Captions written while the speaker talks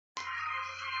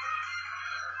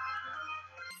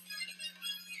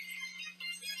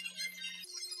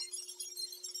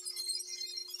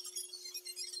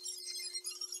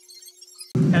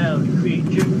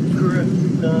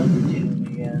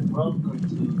Tuning and welcome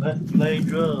to Let's Play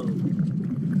Trove.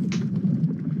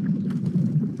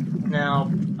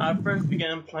 Now, I first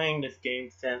began playing this game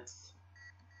since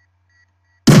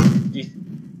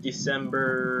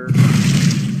December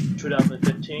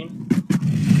 2015.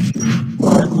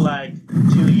 That's like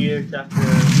 2 years after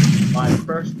my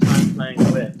first time playing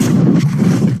with.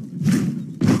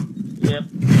 Yep.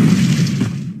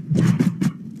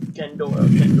 Kendor.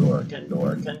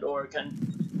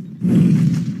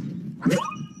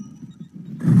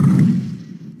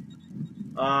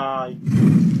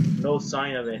 No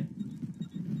sign of it.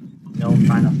 No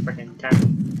sign of freaking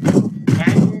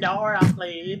Kendora,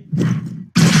 please.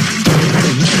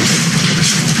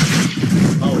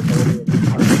 Oh, it's over here.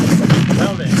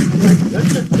 Well then,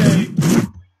 let's just say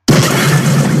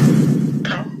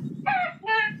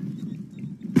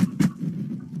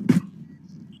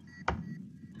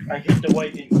I hit the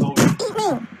white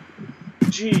encoder.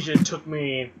 Jeez, it took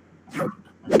me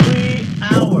 3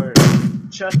 hours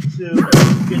just to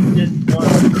get this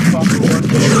one proper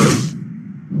working.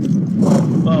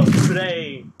 Well,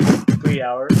 today 3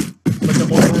 hours, but the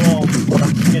overall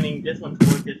getting this one to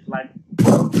work is like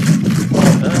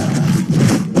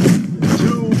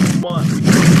 2 months.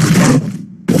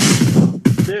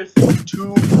 There's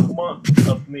 2 months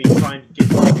of me trying to get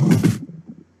this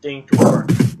thing to work.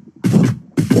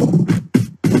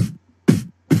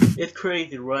 It's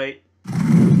crazy, right?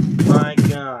 My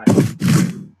God.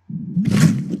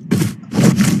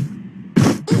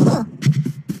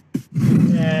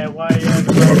 Yeah, why are you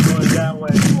going that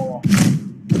way for?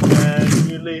 And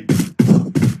you leave.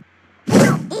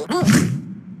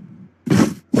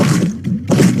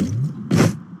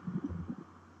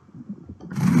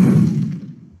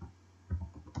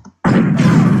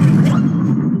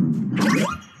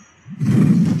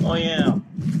 Oh yeah.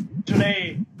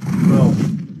 Today, well,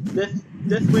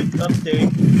 this week's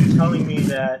update is telling me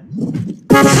that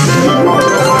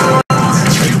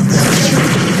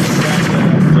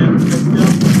gem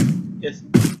system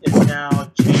is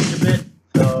now changed a bit,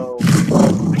 so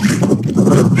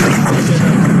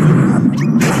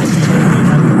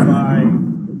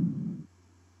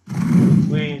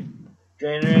we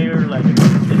generator like it's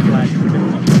like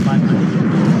 500.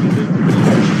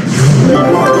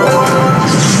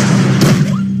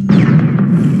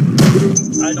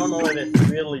 I don't know if it's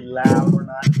really loud or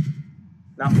not.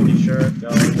 Not pretty sure, so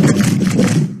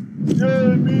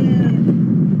yeah, me.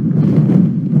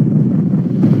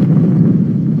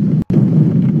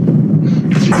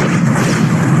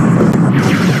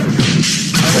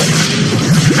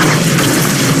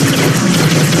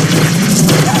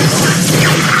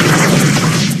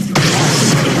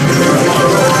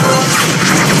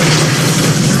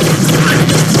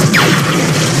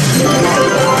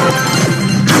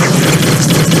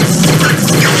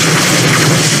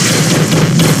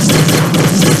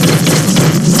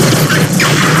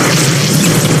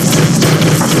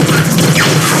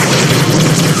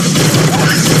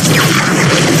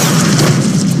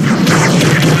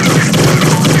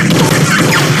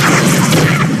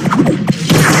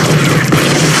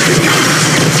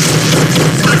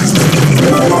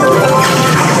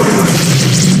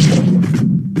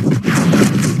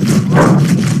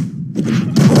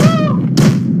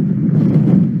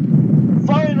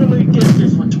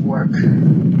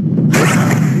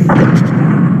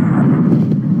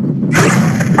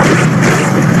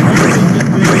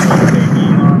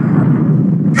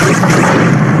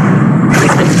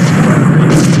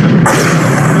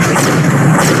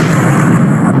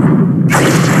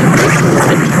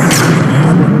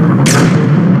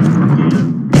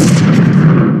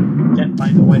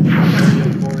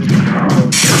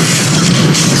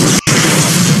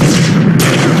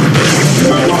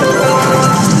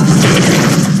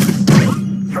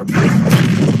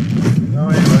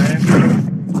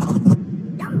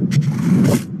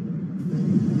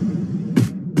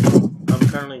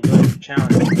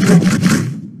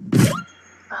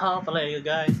 Hopefully you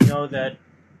guys know that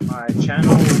my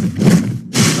channel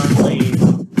currently,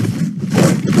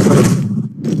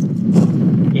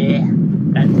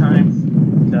 at times,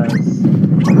 because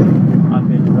I've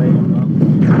been waiting up.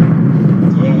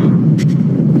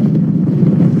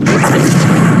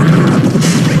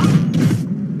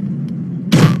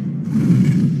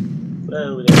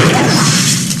 Whoa there.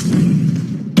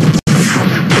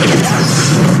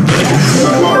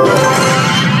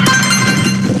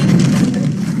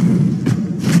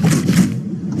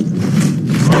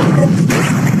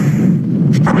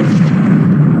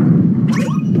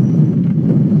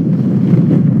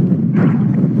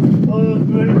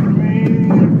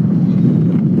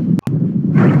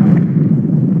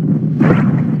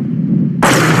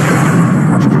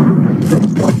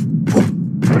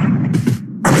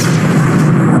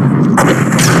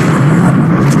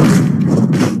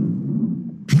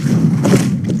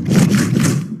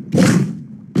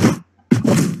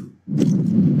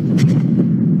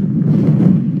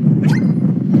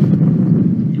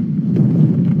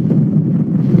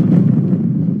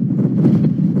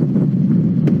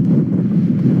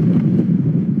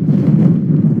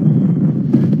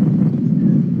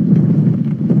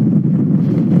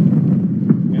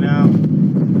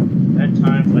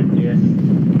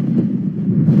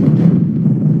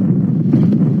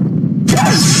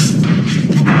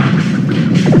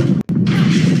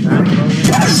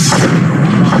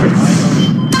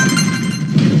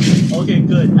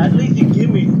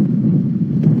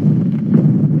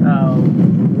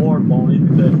 more bonus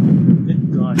because it's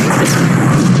gone.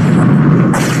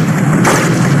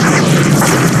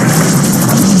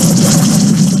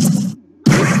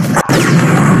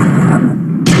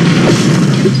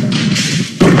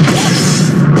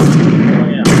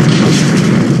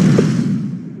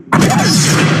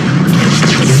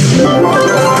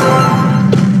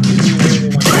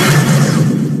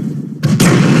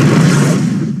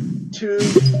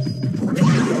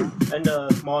 And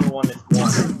the smaller one is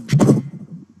 1.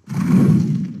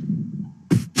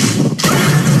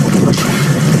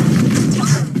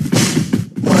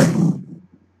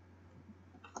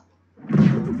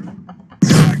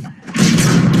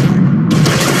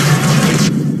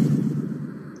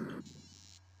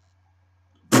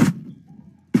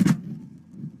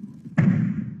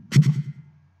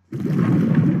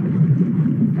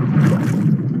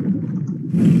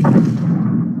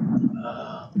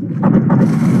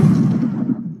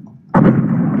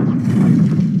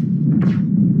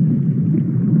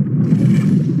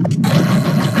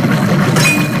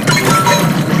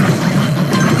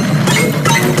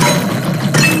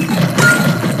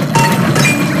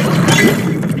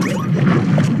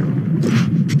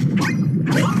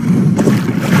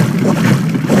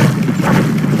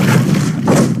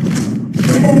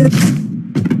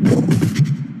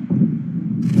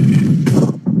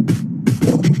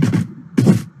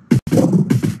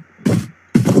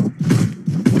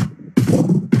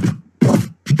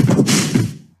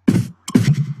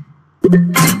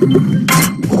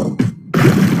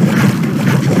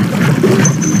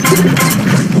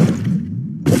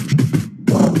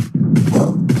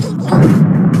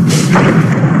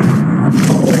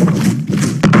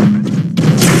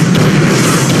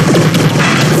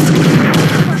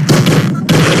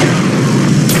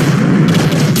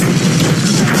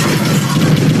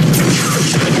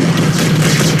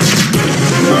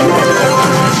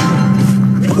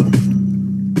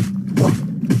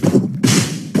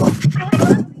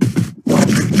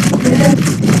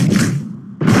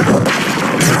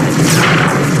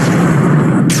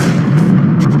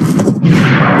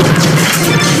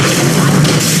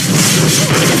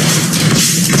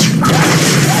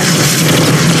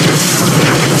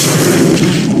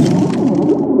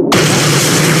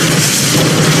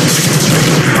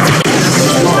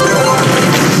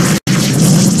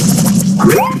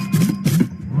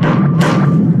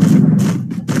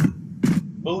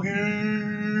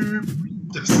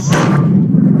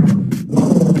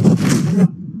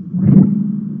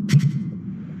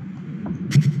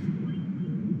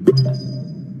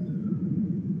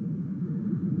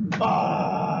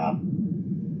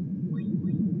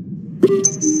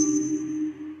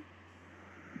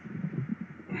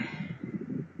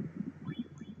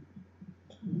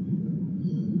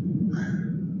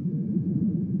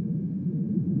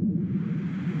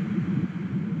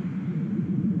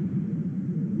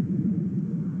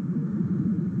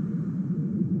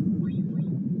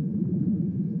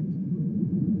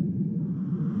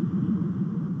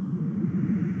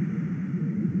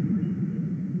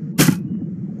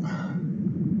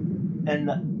 And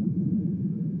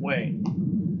wait,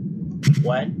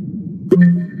 what?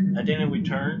 I didn't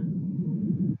return?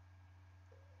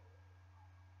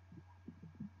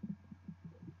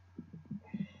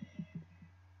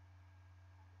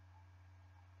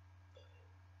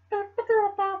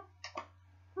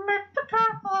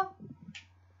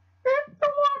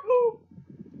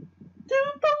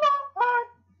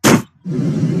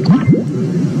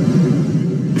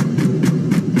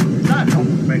 That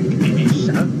don't make any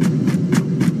sense.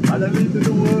 I live in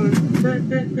the world.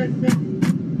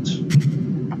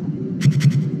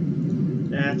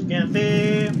 As you can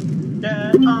see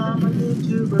that I'm a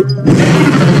YouTuber.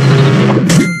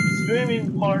 Streaming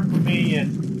hard for me is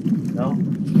no,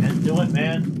 can't do it,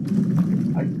 man.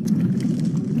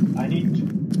 I need to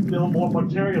build more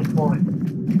materials for it.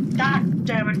 God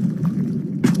damn it!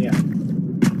 Yeah.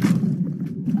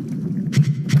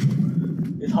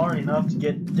 It's hard enough to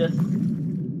get this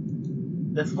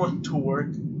one to work.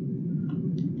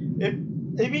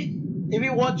 If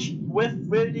you watch with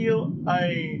video,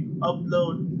 I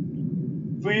upload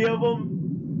 3 of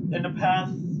them in the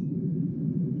past,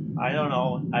 I don't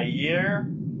know, a year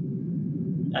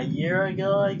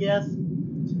ago, I guess.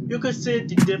 You could see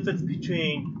the difference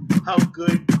between how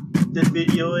good this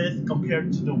video is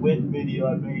compared to the WIT video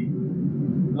I made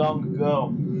long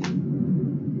ago.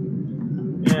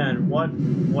 And what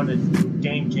is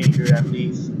game changer at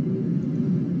least.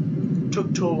 It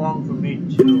took too long for me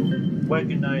to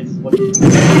recognize what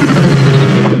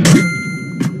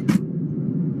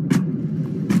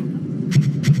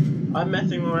I'm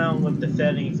messing around with the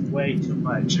settings way too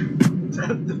much.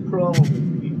 That's the problem with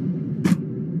me.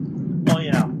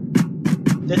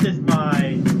 this is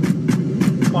my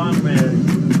primary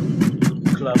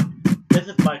club. This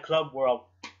is my club world.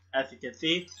 As you can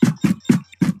see,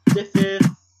 this is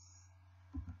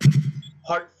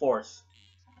HeartForce.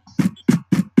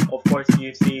 Of course,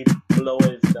 you see below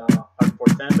is the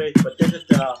HeartForce fan base, but this is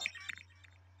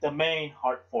the main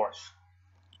HeartForce.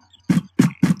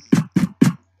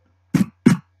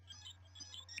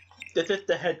 This is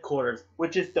the headquarters,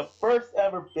 which is the first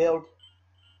ever build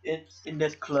in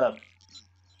this club.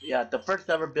 Yeah, the first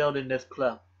ever build in this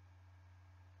club.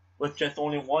 With just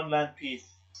only one land piece.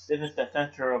 This is the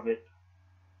center of it.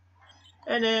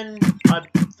 And then I'm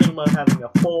thinking about having a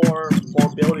four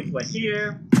buildings right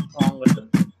here, along with the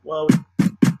road.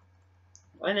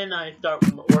 And then I start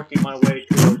working my way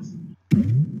towards.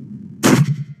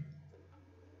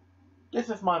 This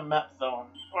is my map zone,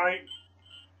 right?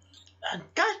 And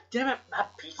god damn it,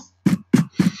 map piece.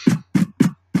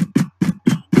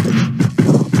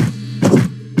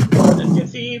 As you can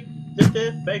see, this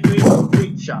is bakery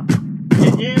sweet shop.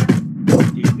 In here,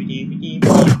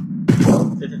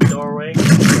 this is doorway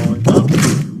going up.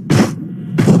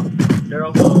 There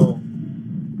also,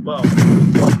 well,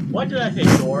 why did I say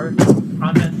door?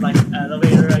 I meant like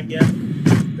elevator, I guess.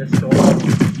 This door.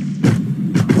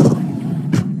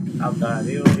 Outside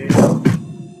view here.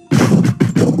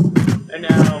 And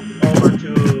now over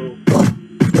to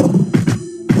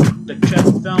the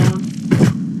chest zone.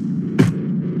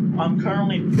 I'm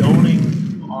currently building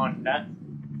on that,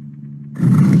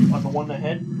 on the one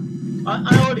ahead. I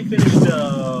already finished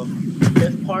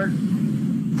this part,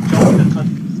 showing the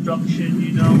construction,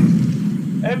 you know.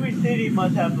 Every city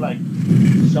must have like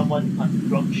somewhat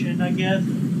construction, I guess.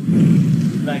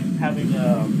 Like having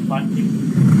a funding,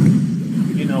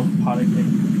 you know, politics,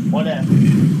 whatever.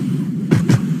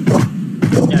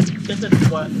 Yeah, this is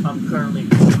what I'm currently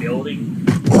building.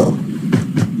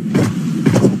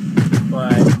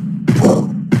 But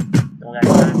don't got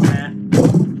time for that.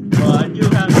 But I do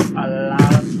have a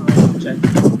lot of time just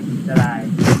that I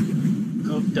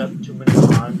goofed up too many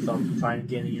times, so I'm trying to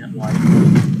get in at once.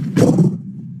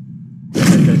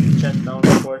 The chest zone,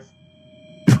 of course.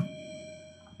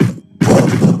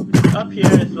 Up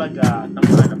here is like some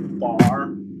kind of bar.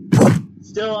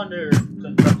 Still under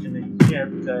construction in here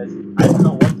because I don't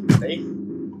know what to say.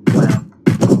 Well,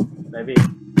 maybe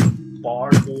bar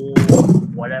or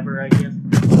whatever, I guess.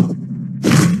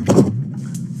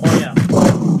 Oh yeah,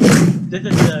 this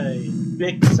is a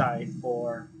big site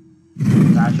for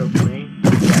National Green.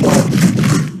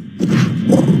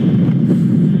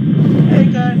 Hey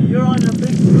guys, you're on a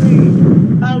big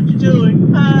screen. How you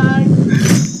doing? Hi.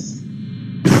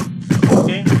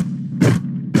 Okay.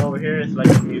 Over here is like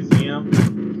a museum.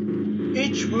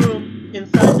 Each room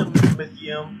inside the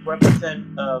museum represents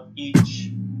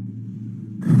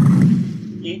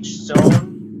each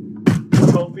zone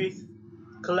trophies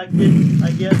collected,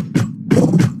 I guess.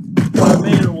 I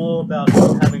made a rule about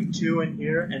having 2 in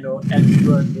here and no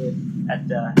extras at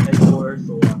the headquarters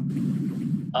or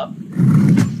up.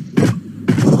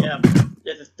 Yeah,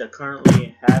 this is the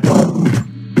currently having.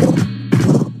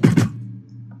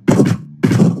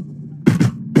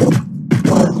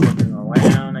 Just looking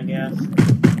around, I guess.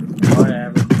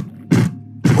 Whatever.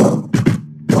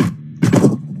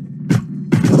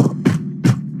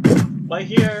 Right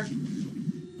here,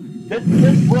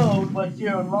 this road right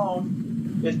here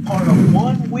alone is part of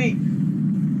 1 week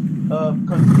of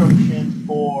construction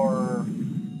for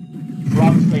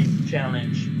block place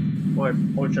challenge, or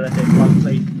should I say block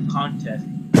place contest.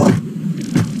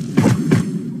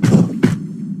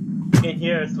 In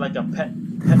here it's like a pet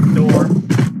store.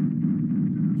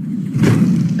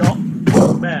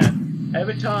 Oh man,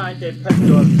 every time I say pet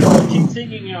store, I keep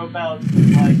thinking about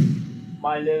like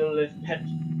my littlest pet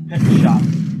shop.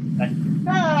 Like,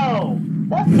 no,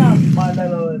 that's not my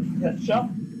littlest pet shop.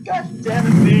 God damn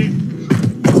it, dude.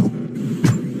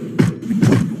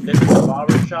 This is the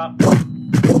barber shop.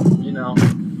 You know,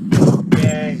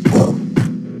 yay.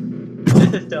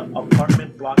 This is the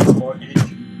apartment block 4-inch.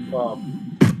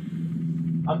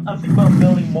 I'm thinking about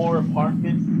building more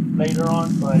apartments later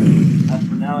on, but as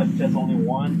for now, it's just only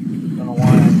one. I don't know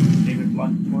why I named it block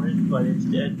 4-inch, but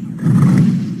instead,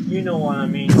 you know what I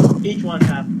mean. Each one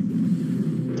has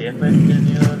different than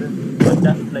the other, but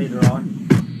that's later on.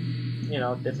 You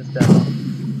know, this is the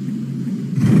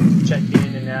check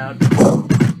in and out.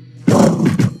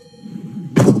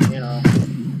 You know,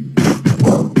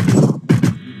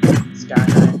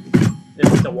 skyline.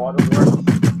 This is the waterworks.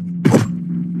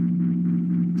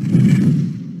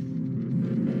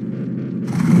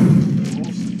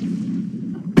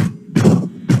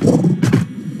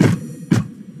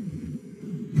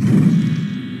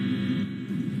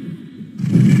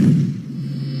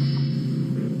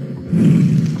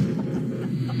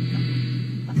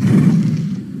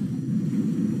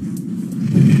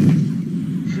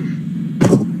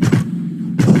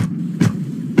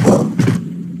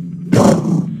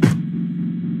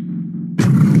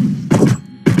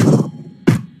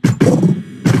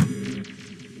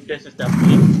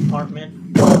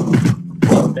 apartment.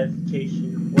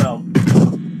 Investigation. Well.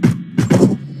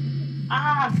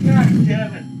 Ah, god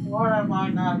damn it. What am I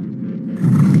not?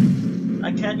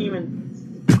 I can't even.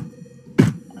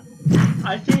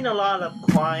 I've seen a lot of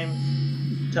crime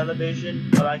television,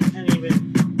 but I can't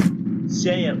even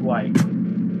say it right.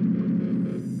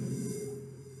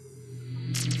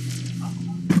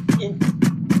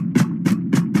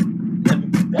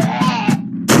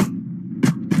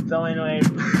 So anyway,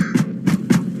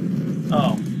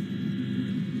 oh,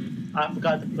 I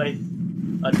forgot to place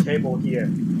a table here.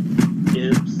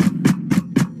 Oops.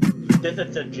 This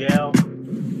is the jail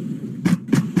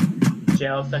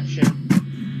section.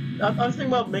 I was thinking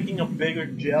about making a bigger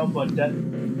jail, but that,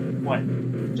 what,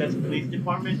 just police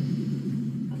department?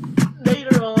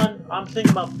 Later on, I'm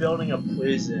thinking about building a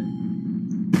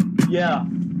prison. Yeah,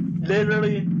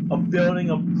 literally building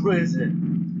a prison.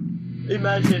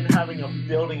 Imagine having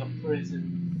building a prison.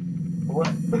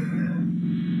 What?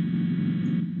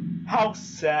 How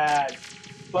sad.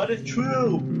 But it's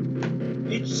true.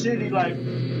 Each city, like,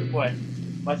 what,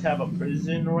 must have a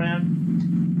prison around?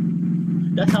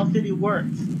 That's how city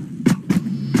works.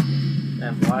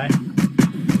 And why?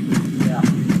 Yeah.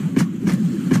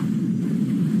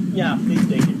 Yeah, police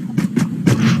station.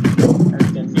 As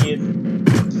you can see, it's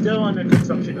still under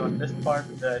construction on this part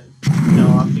because, you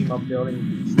know, I'm thinking about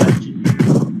building extension here.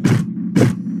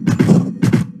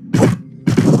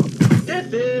 This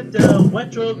is the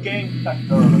retro game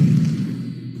sector.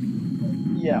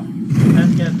 Yeah. As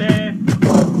you can see,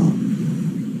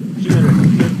 computer.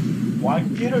 Why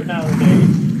computer nowadays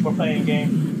for playing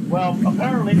games? Well,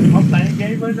 apparently I'm playing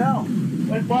games right now.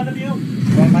 In front of you.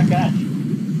 Oh my gosh.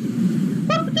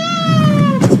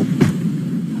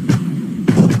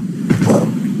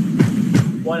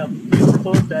 What a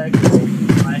beautiful day,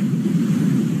 right?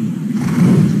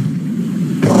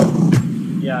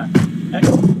 Yeah,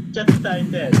 just as I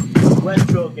said,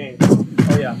 retro games.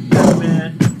 Oh yeah,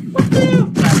 Batman.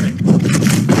 Classic.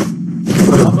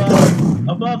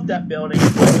 Above that building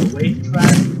is like a waste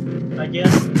track, I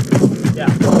guess. Yeah,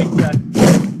 waste track.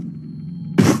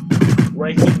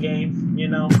 Racing games, you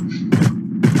know.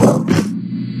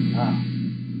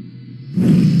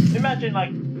 Imagine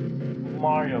like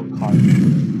Mario Kart.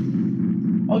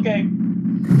 Okay,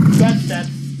 that's that.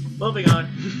 Moving on.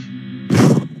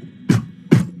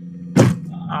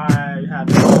 I have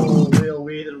no real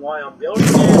reason why I'm building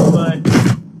it, but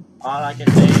all I can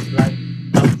say is like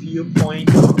a viewpoint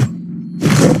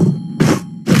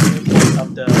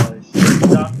of the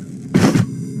stuff.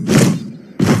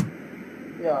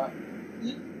 Yeah.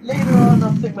 Later on,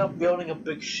 I'm thinking about building a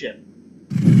big ship.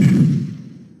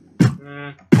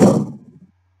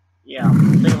 Yeah,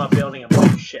 I'm thinking about building a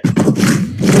big ship.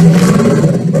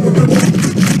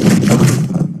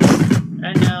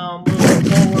 And now moving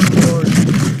forward towards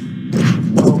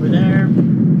over there.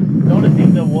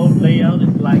 Noticing the world layout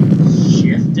is like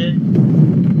shifted.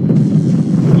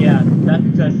 Yeah, that's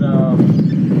because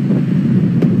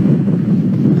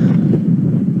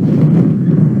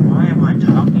why am I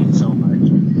talking so much?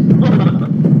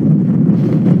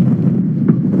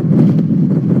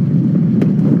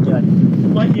 Yeah,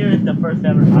 right here is the first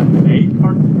ever arcade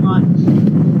parking lot.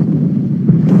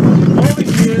 Over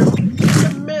here,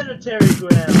 the military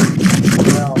ground.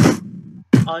 Well,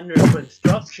 under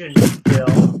construction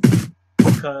still,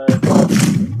 because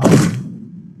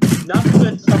not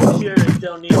because over here they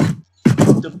still need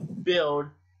to build,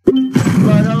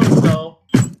 but also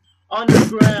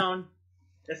underground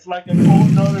it's like a whole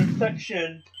nother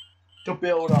section to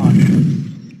build on.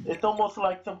 It's almost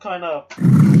like some kind of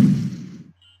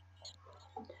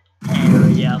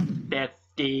Area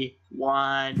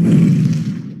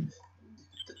 51,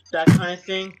 that kind of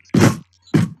thing.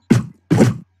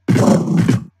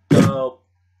 So,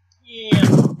 yeah.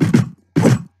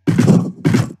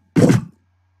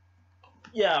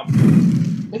 Yeah.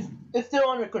 It's still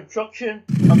under construction.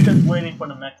 I'm just waiting for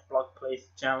the next block place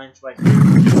challenge right here.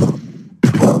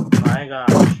 My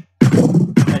gosh.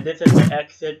 And this is the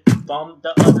exit from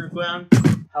the underground.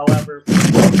 However,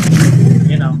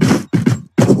 you know.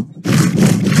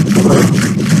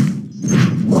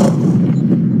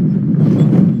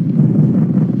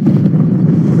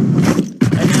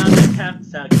 And now the camp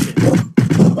section.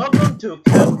 Welcome to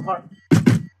Camp Park.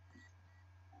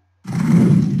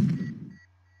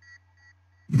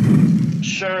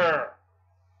 Sure.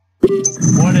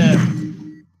 What if?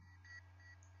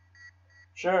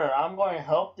 Sure, I'm going to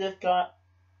help this guy.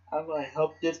 I'm going to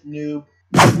help this noob.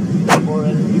 Or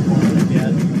other people, I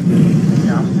guess.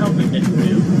 Yeah, I'm helping this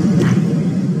noob.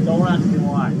 Don't ask me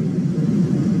why.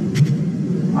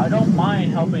 I don't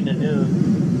mind helping the noob.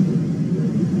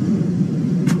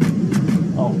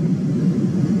 Oh.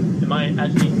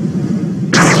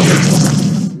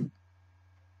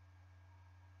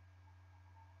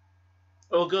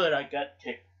 Oh good, I got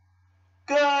kicked.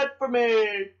 Good for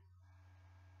me!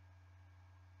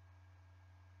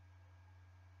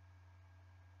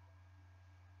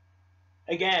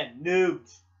 Again,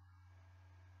 noobs.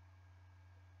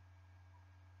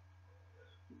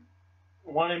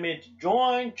 Wanted me to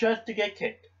join just to get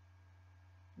kicked.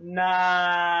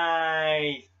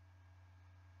 Nice!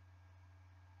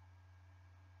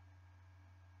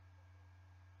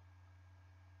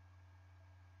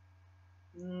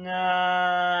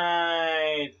 Nice!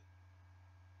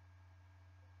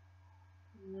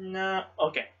 No,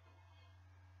 okay.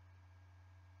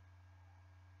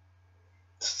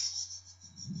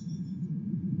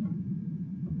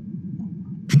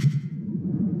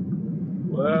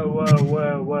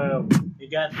 Whoa. You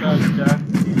got those stuff.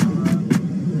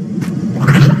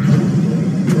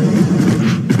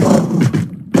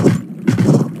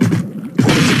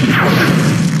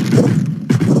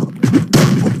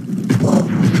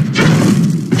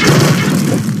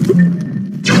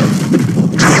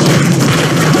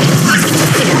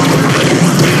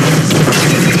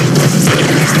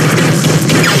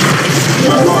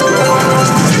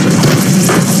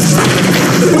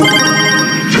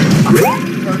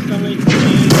 Personally, for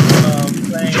me,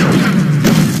 playing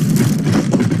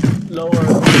lower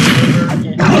order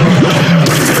and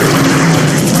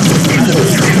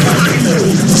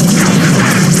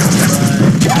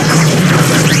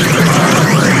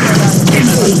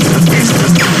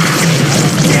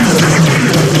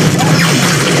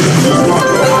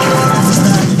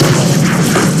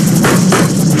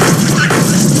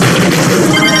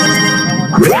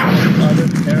other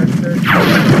characters.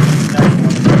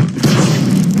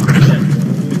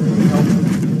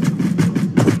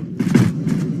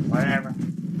 Whatever.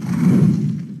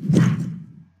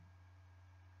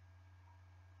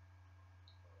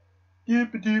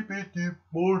 Deep,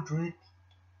 more drink.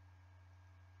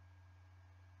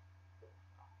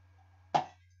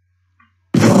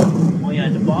 Oh yeah,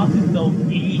 the boss is so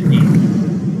easy.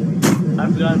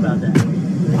 I forgot about that.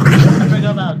 I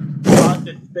forgot about the boss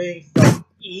is being so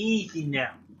easy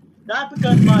now. Not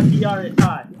because my PR is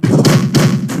high,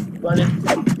 but it's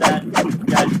that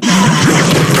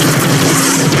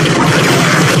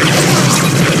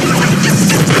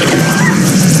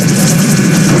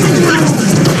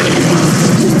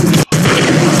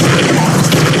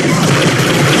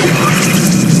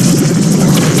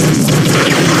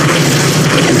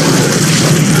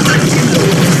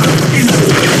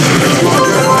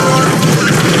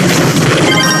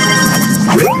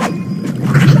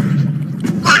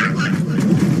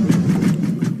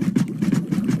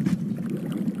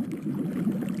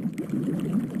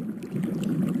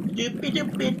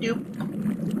doop.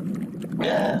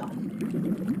 Yeah.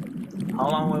 How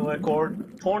long will we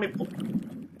record? 20.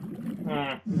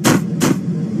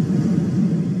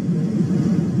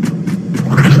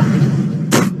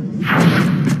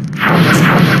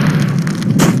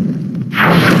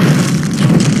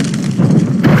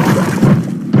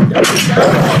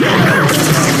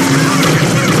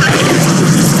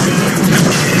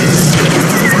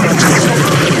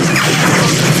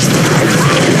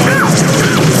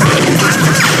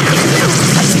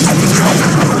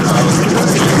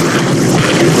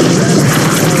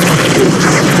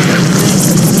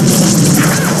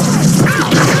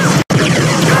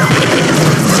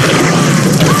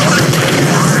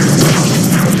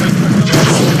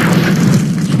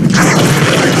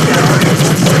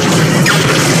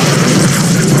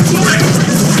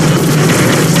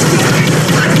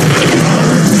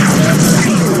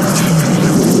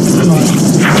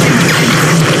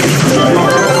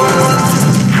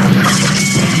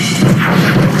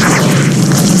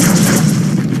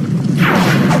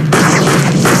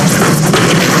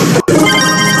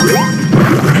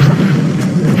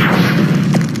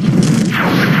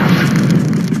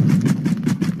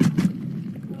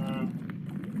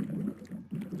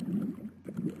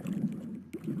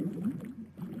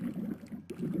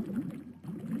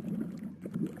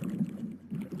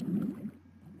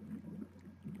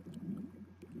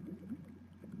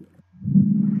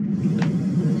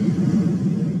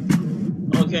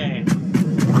 Okay.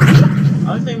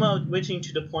 I was thinking about reaching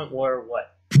to the point where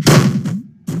what?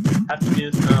 Have to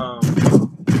do some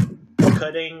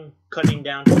cutting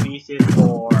down to pieces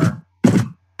or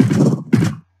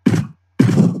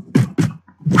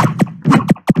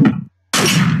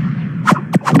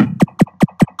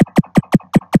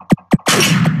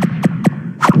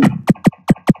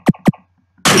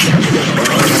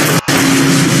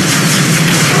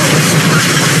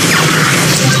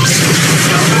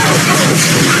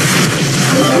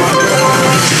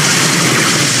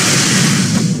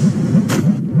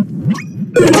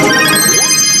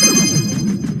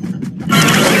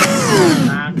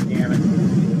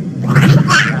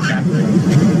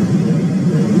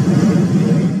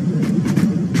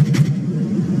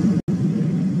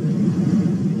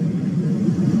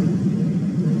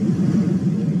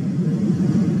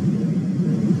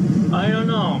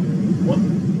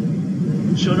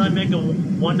Should I make a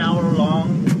 1 hour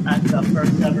long as the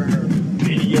first ever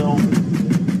video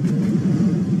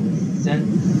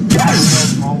since I don't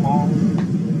know how long?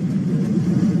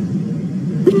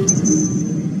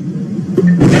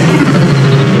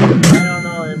 I don't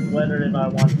know whether if I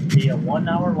want to be a 1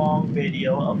 hour long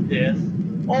video of this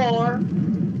or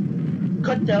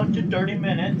cut down to 30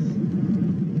 minutes.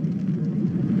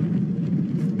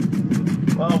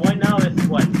 Well, right now it's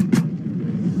what?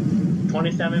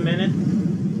 27 minutes?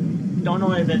 Don't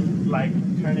know if it's like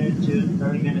turn it into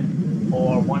 30 minutes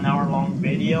or 1 hour long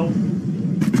video.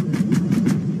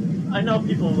 I know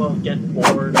people will get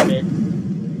bored of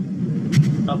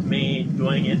me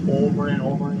doing it over and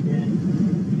over again.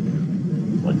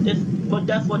 But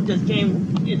that's what this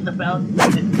game is about.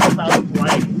 It's about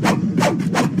life.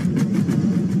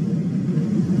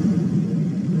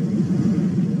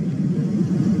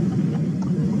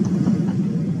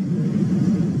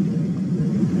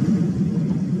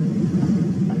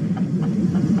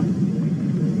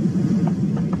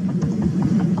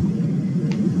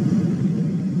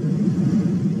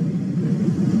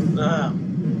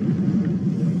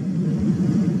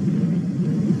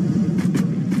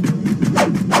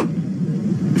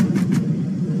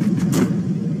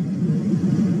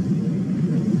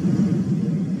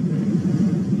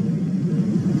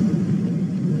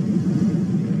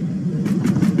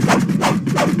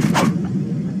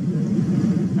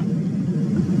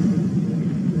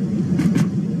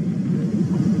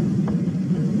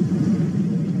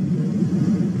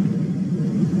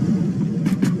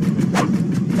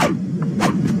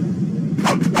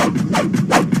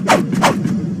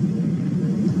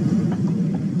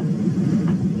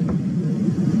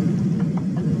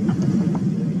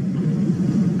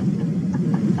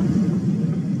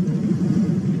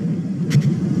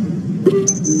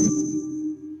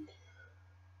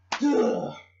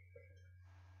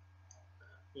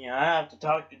 Yeah, I have to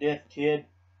talk to this kid,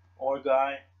 or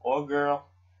guy, or girl,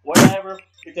 whatever,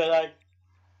 because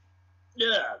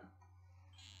yeah.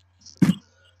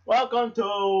 Welcome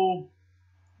to,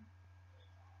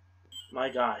 my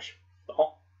gosh,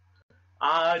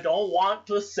 I don't want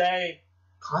to say,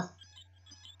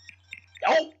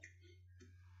 oh,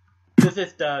 this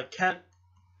is the Camp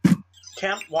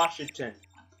Washington.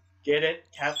 Get it?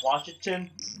 Camp Washington?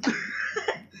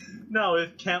 No,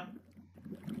 it's Camp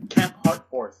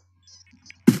HeartForce.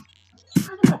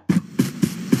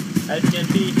 As you can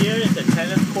see here, it's a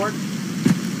tennis court,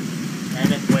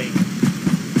 and it's waving.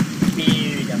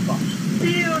 Beautiful.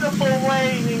 Beautiful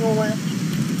waving away.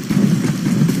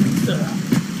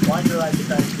 Why did I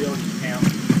decide to build this camp?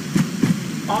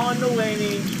 On the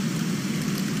waning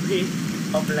piece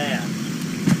of land.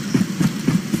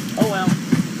 Oh well.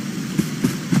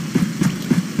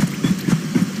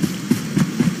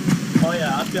 Oh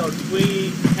yeah, I built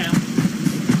 3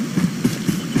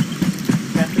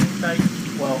 camping sites.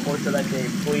 Well, or should I say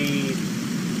 3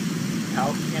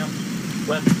 house camps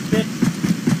with 6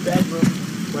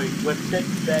 bedrooms, with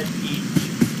 6 beds each.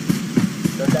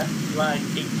 So that's like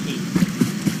 18.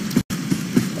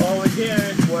 Over here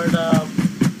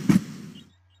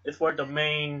is where the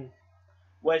main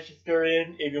register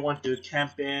in if you want to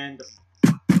camp in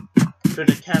to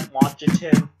the Camp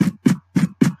Washington.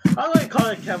 I'm going to call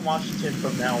it Camp Washington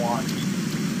from now on.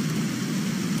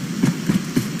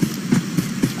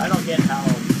 I don't get how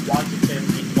Washington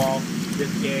involved in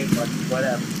this game, but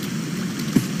whatever.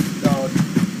 So,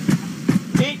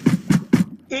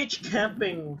 each camp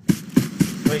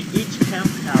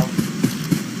house.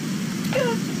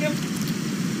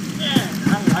 Yeah, I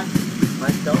like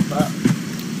myself up.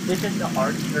 This is the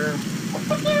art term.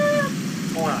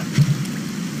 Hold on.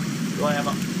 Do I have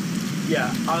a...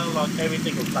 Yeah, I unlock every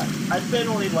single class. I spent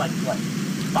only like, what,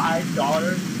 $5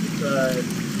 because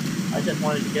I just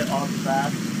wanted to get all the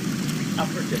class. I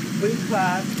purchased 3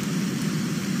 class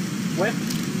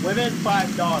within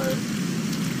 $5.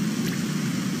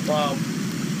 Well,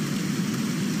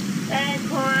 hey,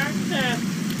 correction,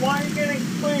 why are you getting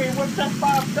free with the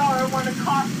 $5 when it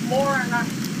costs more? And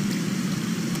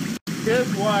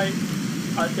here's why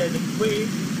I said it's free.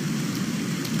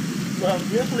 Well,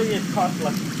 usually it costs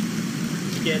like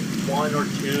get 1 or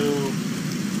 2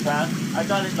 class. I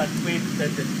got it like free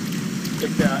because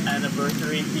it's an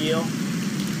anniversary deal.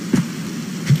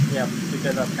 Yeah,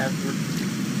 because of anniversary.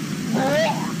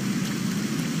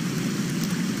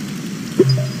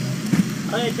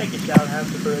 I'm gonna take a shower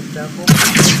after, for example.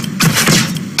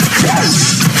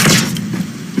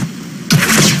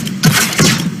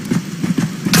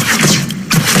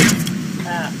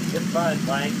 It's fun,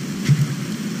 Mike.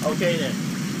 Okay then.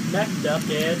 Next up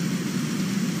is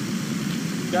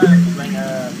gotta bring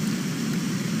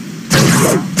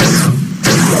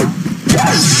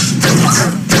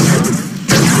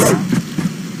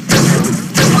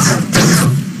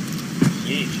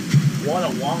Yeesh, what a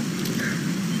wonky.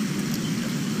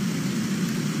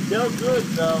 Still good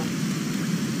though.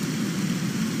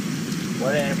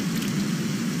 Whatever.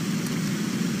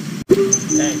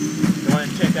 Hey, you wanna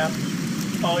check out?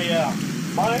 Oh yeah,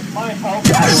 my health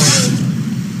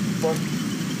for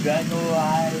Dragon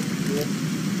Life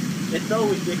it's so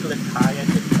ridiculous high at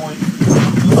this point.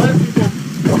 A lot of people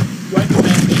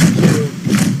recommend me to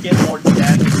get more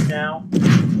damage now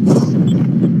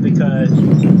because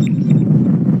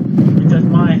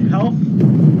my health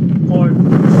for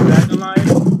Dragon Life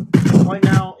right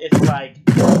now is like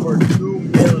over 2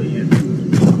 million.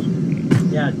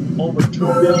 Yeah, over 2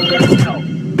 million health.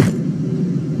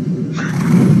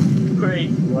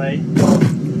 Crazy, right?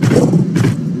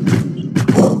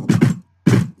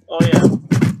 Oh yeah,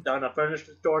 on the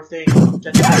furniture store thing,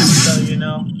 just so you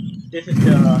know, this is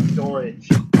the storage.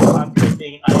 I'm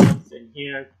placing items in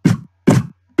here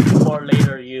for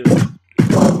later use.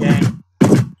 Okay?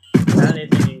 Not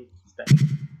anything special.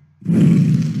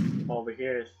 Over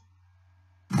here is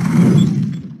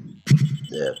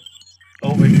yeah.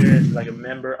 Over here is like a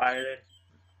member island.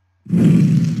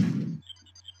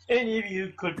 Any of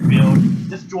you could build,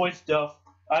 destroy stuff.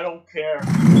 I don't care.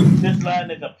 This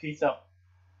land is a piece of,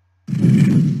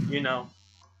 you know.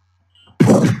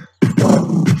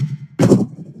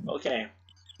 Okay.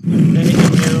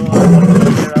 Anything new I want to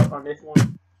clear up on this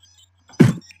one?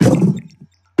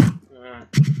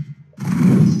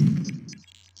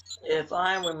 If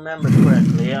I remember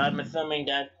correctly, I'm assuming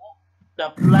that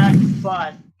the black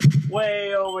spot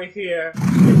way over here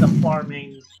is a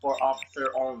farming for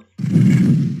officer only.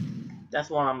 That's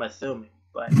what I'm assuming,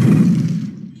 but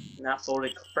not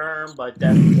fully confirmed, but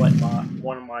that's what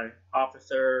one of my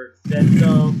officers said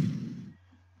so.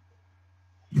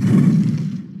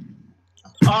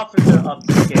 Officer of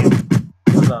the game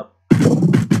club.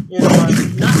 You know,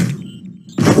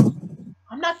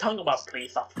 I'm not talking about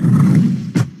police officer.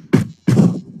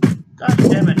 God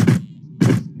damn it.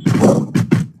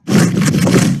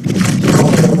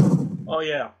 Oh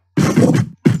yeah.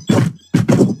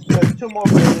 There's 2 more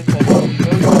buildings I want to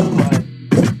go to, like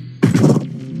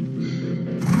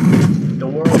the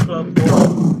World Club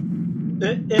World.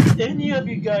 If any of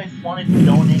you guys wanted to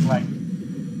donate like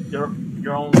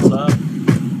your own club,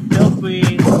 feel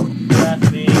free to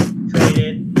ask me, trade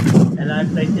it, and I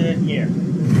place it in here.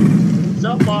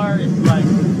 So far it's like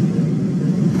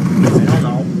I don't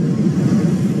know.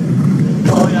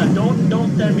 Oh yeah,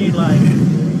 don't send me like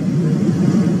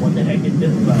what the heck is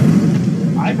this club?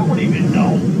 I don't even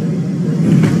know.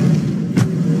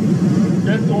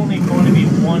 There's only going to be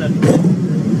one of this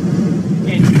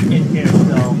in here,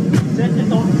 so since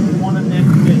it's only one of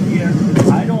them in here,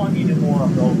 I don't want any more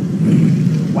of those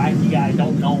wacky I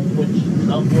don't know which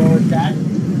club world is that.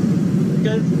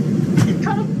 Because it's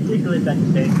kind of ridiculous at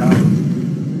the same time.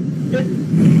 I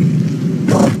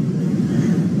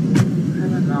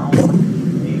don't know.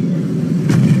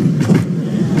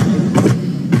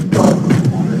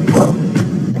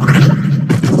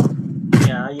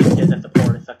 Yeah, I used it as a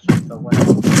supporter section, so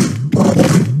whatever.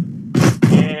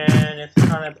 And it's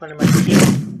kind of pretty much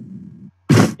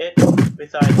it.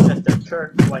 Besides just the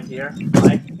church right here,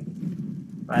 right?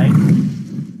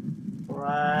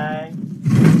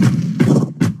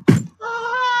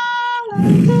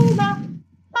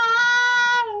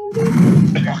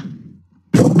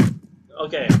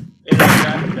 Okay,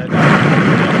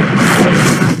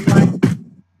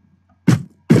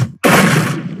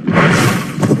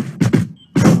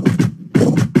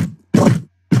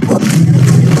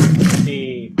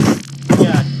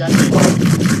 yeah,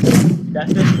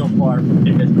 that's it so far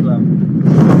in this club.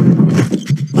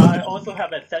 I also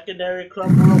have a secondary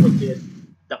club world, which is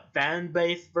the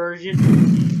fan-based version,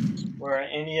 where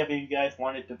any of you guys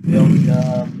wanted to build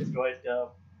stuff, destroy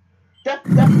stuff.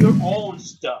 That's your own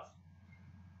stuff.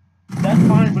 That's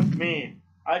fine with me.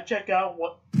 I check out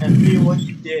and see what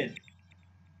you did.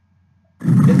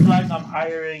 It's like I'm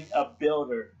hiring a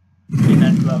builder in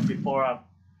that club before I'm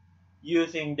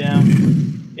using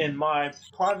them in my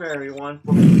primary one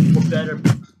for better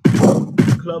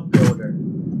club builder.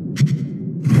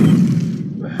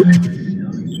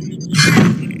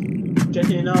 Just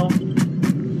so you know,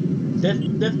 this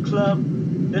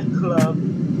club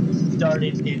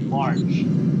started in March.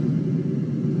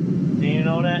 Do you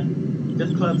know that?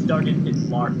 This club started in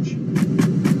March.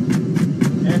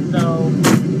 And so,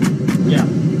 yeah.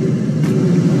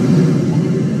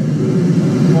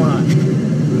 Hold on.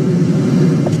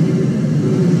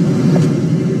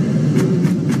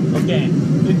 Okay.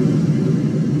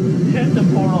 Here's the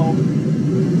portal.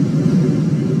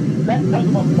 Let's talk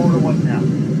about Portal 1 right now.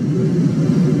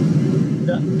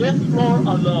 This floor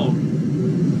alone,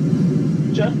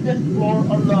 just this floor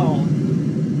alone,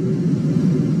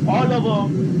 all of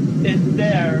them is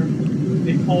there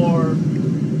before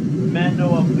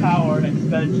manual power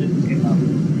expansion came out.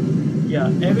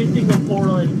 Yeah, every single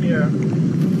portal in here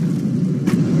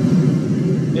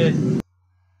is.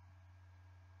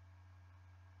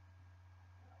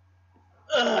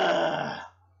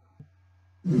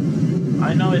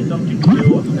 I know it's something to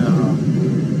do with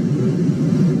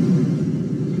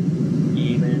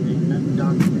even in the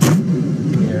darkness,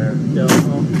 there's still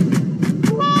hope.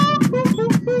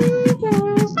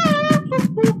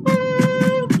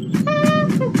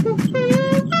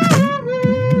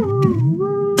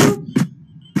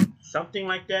 Something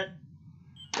like that,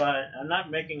 but I'm not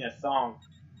making a song.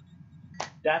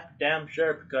 That's damn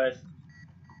sure, because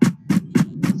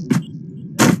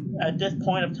at this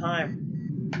point of time,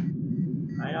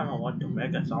 I don't know what to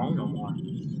make a song no more.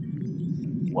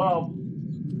 Well,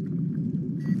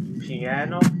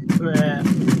 piano,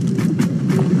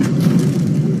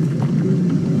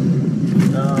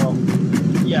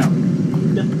 yeah,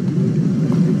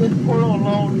 this portal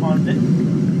alone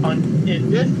in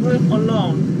this room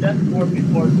alone, that's for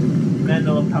before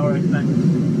manual power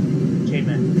expansion came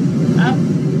in.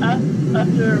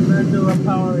 After manual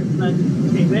power expansion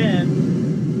came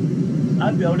in,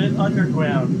 I built it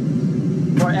underground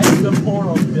for extra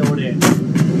portals built in,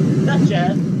 such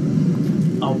as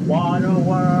a water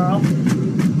world,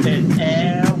 an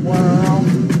air world,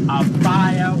 a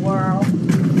fire world,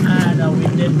 and a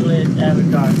ridiculous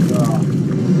avatar world.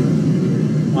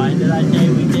 Why did I say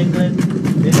ridiculous?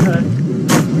 Because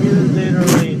you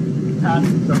literally have to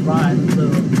survive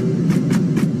through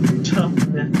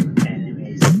toughness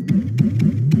enemies.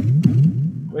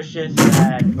 Which is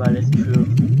sad, but it's true.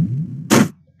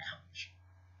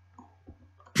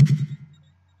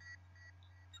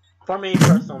 For me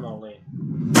personally,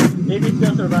 maybe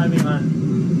still surviving on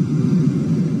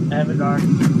Avatar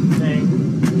thing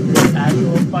with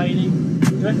actual fighting,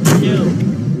 good for you.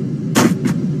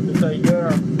 Because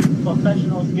you're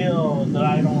professional skills that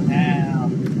I don't have.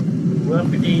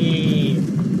 Whoopity.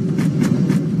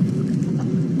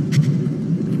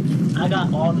 I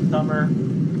got all the summer.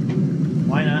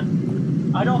 Why not?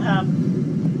 I don't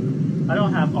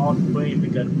have all the spring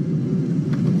because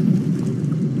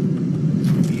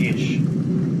ish.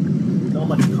 So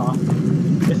much cost.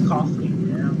 It's costly,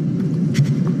 yeah.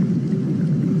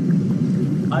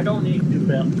 I don't need to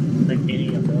build like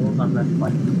any of those unless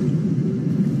like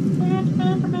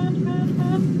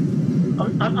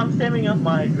I'm saving up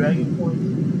my dragon points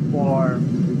for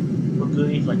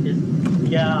goodies like this.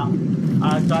 Yeah,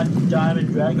 I got diamond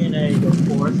dragon egg, of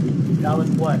course. That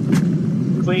was what,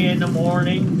 3 in the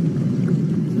morning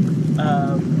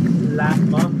last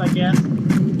month, I guess.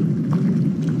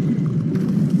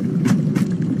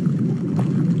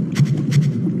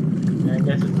 And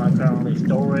this is my currently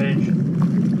storage.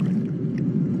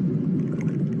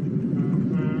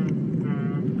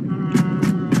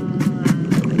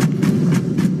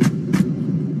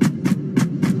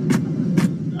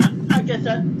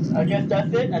 I guess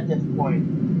that's it at this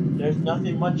point. There's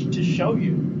nothing much to show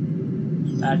you.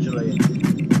 Actually.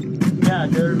 Yeah,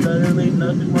 there's literally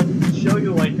nothing much to show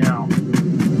you right now.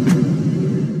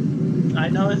 I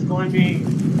know it's going to be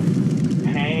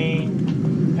pain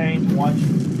to watch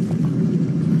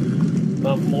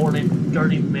more than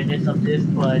 30 minutes of this,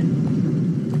 but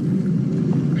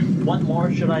what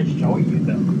more should I show you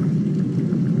though?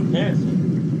 Seriously.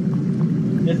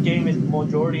 This game is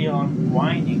majority on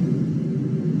grinding.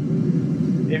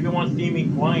 If you want to see me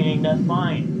grinding, that's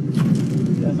fine.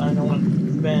 Because I don't want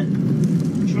to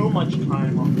spend too much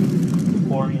time on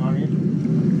recording on it.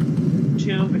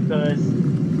 Two, because,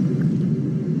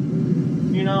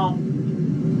 you know,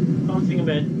 something a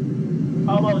bit.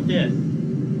 How about this?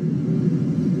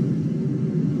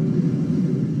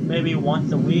 Maybe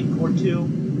once a week or two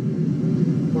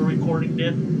for recording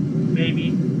this,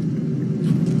 maybe.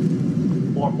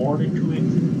 Or more than 2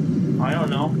 weeks. I don't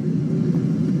know.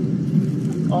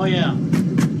 Oh yeah,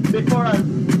 before I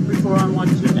want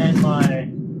to end my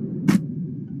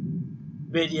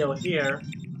video here,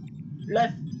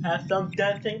 let's have some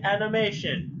dancing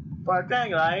animation. For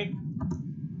Dragon Light,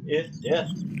 it's this.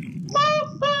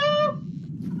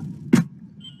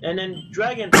 And then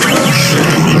Dragon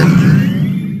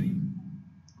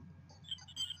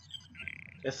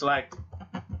it's like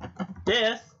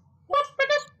this.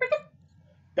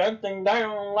 Dancing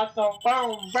down like a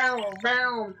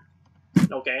bound.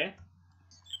 Okay.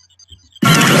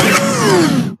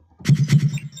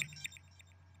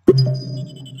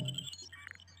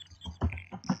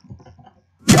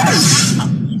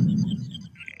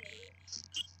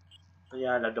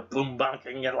 Yeah, like the boom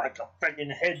banging, and like a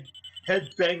freaking head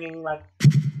banging, like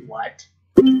what?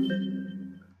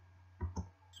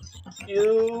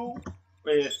 You?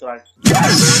 It's like.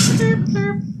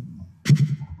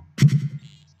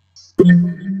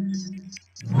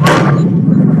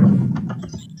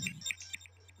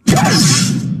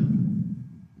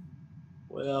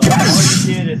 Well, all you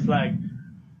did is like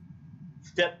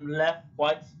step left,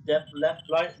 right, step left,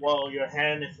 right, while your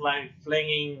hand is like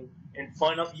flinging in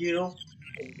front of you.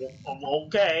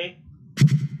 Okay.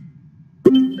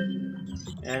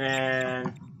 And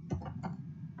then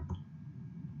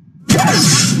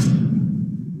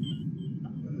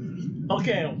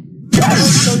okay, I will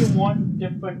show you one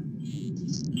different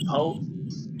pose.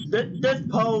 This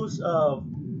pose of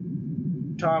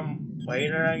Tom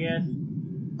Waiter, I guess,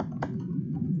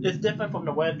 is different from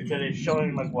the web because it's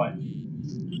showing like what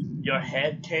your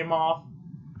head came off.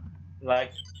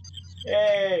 Like,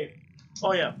 hey,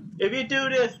 oh yeah, if you do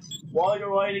this while you're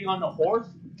riding on the horse,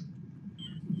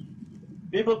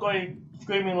 people going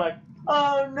screaming like,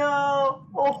 "Oh no,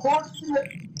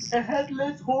 a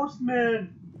headless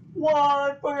horseman,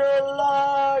 one for your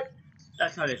life."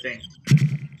 That's how they think.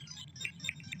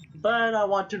 But I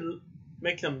want to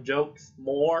make some jokes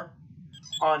more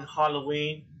on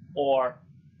Halloween or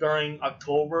during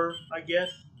October, I guess.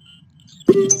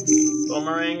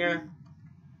 Boomeranger.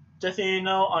 Just so you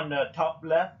know, on the top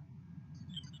left,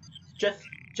 just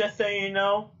just so you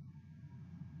know,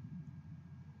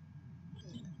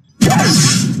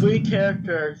 3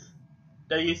 characters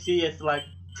that you see is like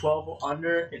 12 or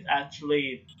under is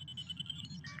actually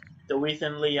the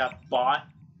recently bought,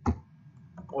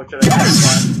 or should I say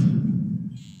bought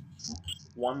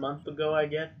 1 month ago, I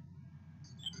guess.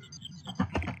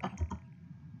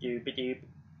 Doopy doop.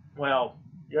 Well,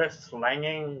 you're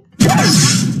slanging.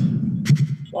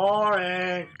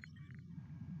 Boring.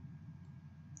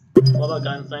 What about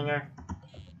Gunslinger?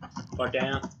 For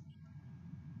dance?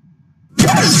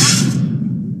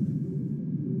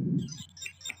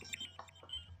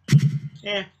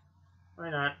 Eh, why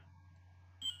not?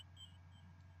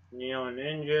 Neo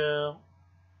Ninja.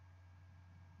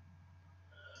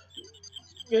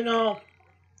 You know,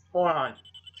 hold on.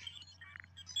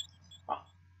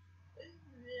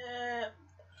 Yeah.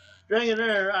 During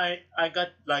there, I got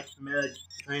like mid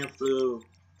kind of flu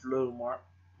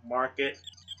market.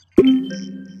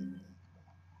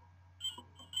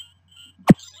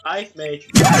 Ice Mage.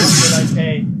 What should I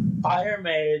say? Fire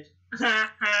Mage.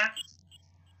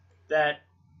 That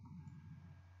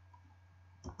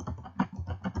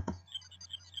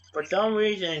for some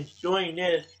reason doing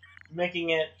this,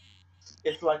 making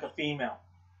it's like a female.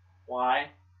 Why?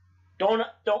 Don't.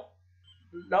 Nope.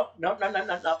 Nope. Nope. Nope.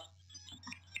 Nope. Nope.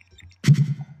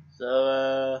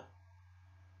 So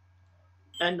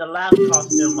and the last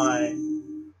costume I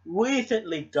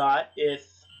recently got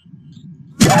is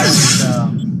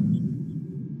the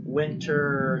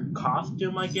winter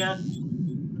costume, I guess.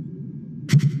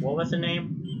 What was the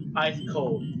name? Ice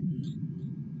Cold.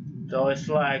 So it's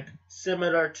like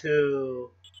similar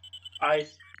to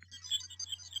Ice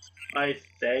Ice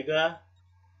Sega.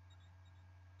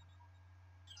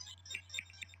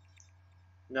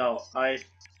 No, Ice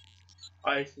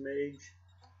Mage.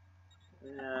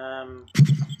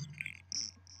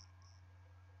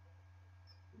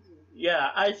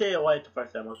 Yeah, I say it right the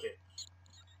first time. Okay.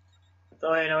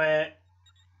 So anyway,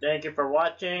 thank you for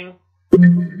watching,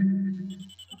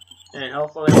 and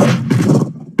hopefully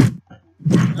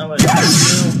I will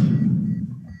see you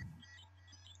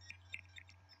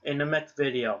in the next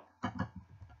video.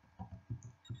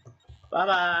 Bye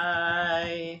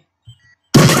bye.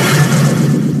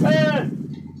 Hey,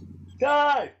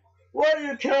 guy, why do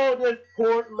you kill this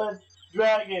Portland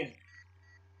dragon?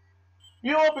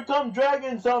 You will become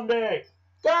dragon someday.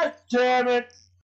 God damn it.